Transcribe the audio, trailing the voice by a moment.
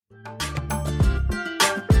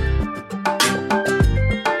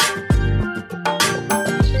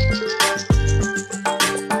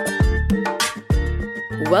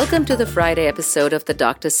Welcome to the Friday episode of the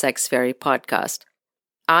Dr. Sex Fairy podcast.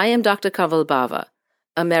 I am Dr. Kanwal Bawa,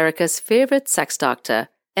 America's favorite sex doctor,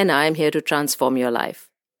 and I am here to transform your life.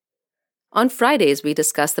 On Fridays, we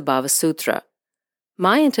discuss the Bhava Sutra,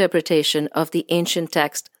 my interpretation of the ancient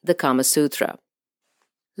text, the Kama Sutra.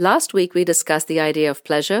 Last week, we discussed the idea of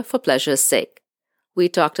pleasure for pleasure's sake. We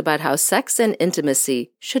talked about how sex and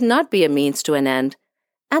intimacy should not be a means to an end,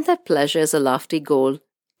 and that pleasure is a lofty goal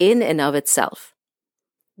in and of itself.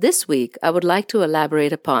 This week, I would like to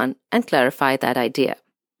elaborate upon and clarify that idea.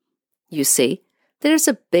 You see, there is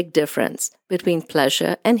a big difference between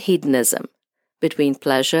pleasure and hedonism, between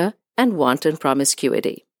pleasure and wanton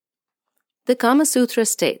promiscuity. The Kama Sutra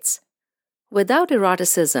states, without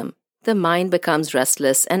eroticism, the mind becomes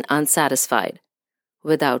restless and unsatisfied.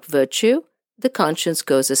 Without virtue, the conscience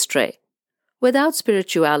goes astray. Without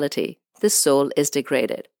spirituality, the soul is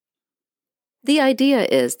degraded. The idea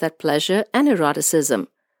is that pleasure and eroticism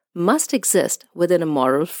must exist within a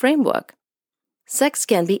moral framework. Sex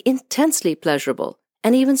can be intensely pleasurable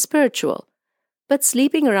and even spiritual, but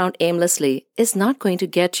sleeping around aimlessly is not going to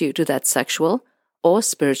get you to that sexual or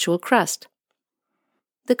spiritual crest.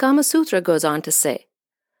 The Kama Sutra goes on to say,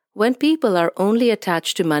 when people are only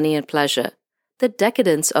attached to money and pleasure, the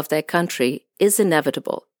decadence of their country is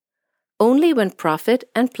inevitable. Only when profit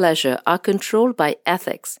and pleasure are controlled by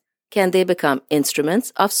ethics can they become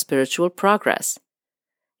instruments of spiritual progress.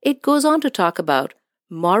 It goes on to talk about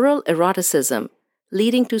moral eroticism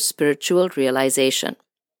leading to spiritual realization.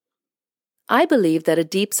 I believe that a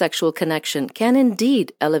deep sexual connection can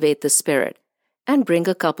indeed elevate the spirit and bring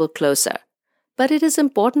a couple closer, but it is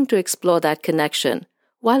important to explore that connection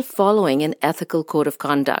while following an ethical code of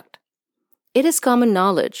conduct. It is common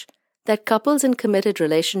knowledge that couples in committed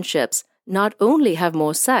relationships not only have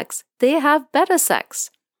more sex, they have better sex.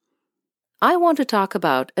 I want to talk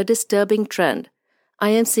about a disturbing trend I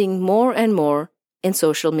am seeing more and more in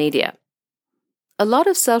social media. A lot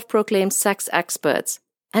of self-proclaimed sex experts,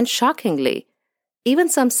 and shockingly, even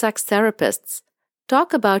some sex therapists,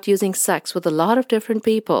 talk about using sex with a lot of different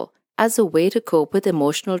people as a way to cope with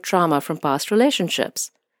emotional trauma from past relationships.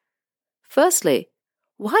 Firstly,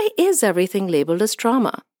 why is everything labeled as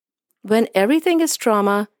trauma? When everything is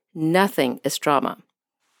trauma, nothing is trauma.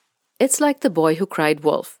 It's like the boy who cried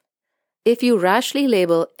wolf. If you rashly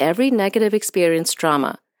label every negative experience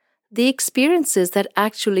trauma, the experiences that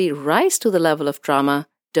actually rise to the level of trauma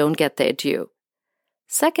don't get their due.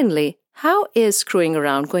 Secondly, how is screwing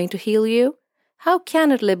around going to heal you? How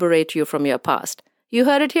can it liberate you from your past? You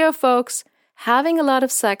heard it here, folks. Having a lot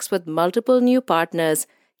of sex with multiple new partners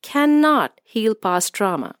cannot heal past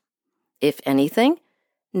trauma. If anything,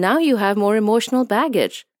 now you have more emotional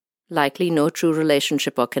baggage, likely no true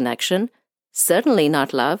relationship or connection, certainly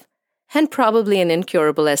not love, and probably an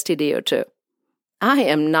incurable STD or two. I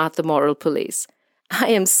am not the moral police. I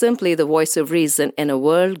am simply the voice of reason in a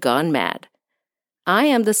world gone mad. I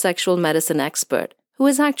am the sexual medicine expert who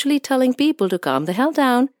is actually telling people to calm the hell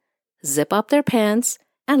down, zip up their pants,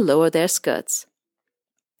 and lower their skirts.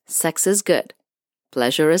 Sex is good.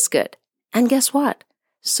 Pleasure is good. And guess what?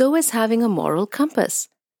 So is having a moral compass.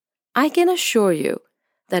 I can assure you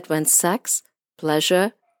that when sex,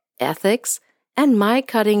 pleasure, ethics, and my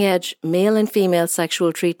cutting-edge male and female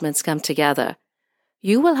sexual treatments come together,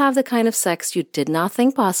 you will have the kind of sex you did not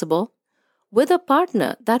think possible, with a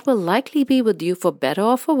partner that will likely be with you for better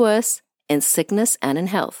or for worse, in sickness and in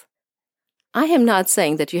health. I am not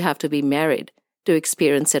saying that you have to be married to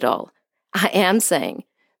experience it all. I am saying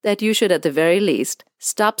that you should at the very least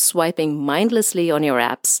stop swiping mindlessly on your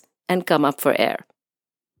apps and come up for air.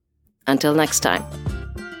 Until next time.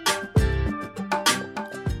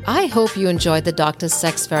 I hope you enjoyed the Dr.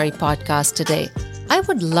 Sex Fairy podcast today. I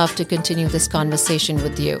would love to continue this conversation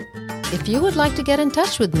with you. If you would like to get in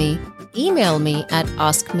touch with me, email me at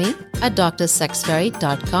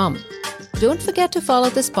askme@drsexfairy.com. Don't forget to follow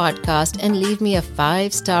this podcast and leave me a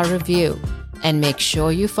 5-star review. And make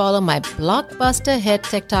sure you follow my blockbuster hit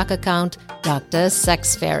TikTok account, Dr.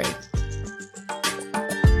 Sex Fairy.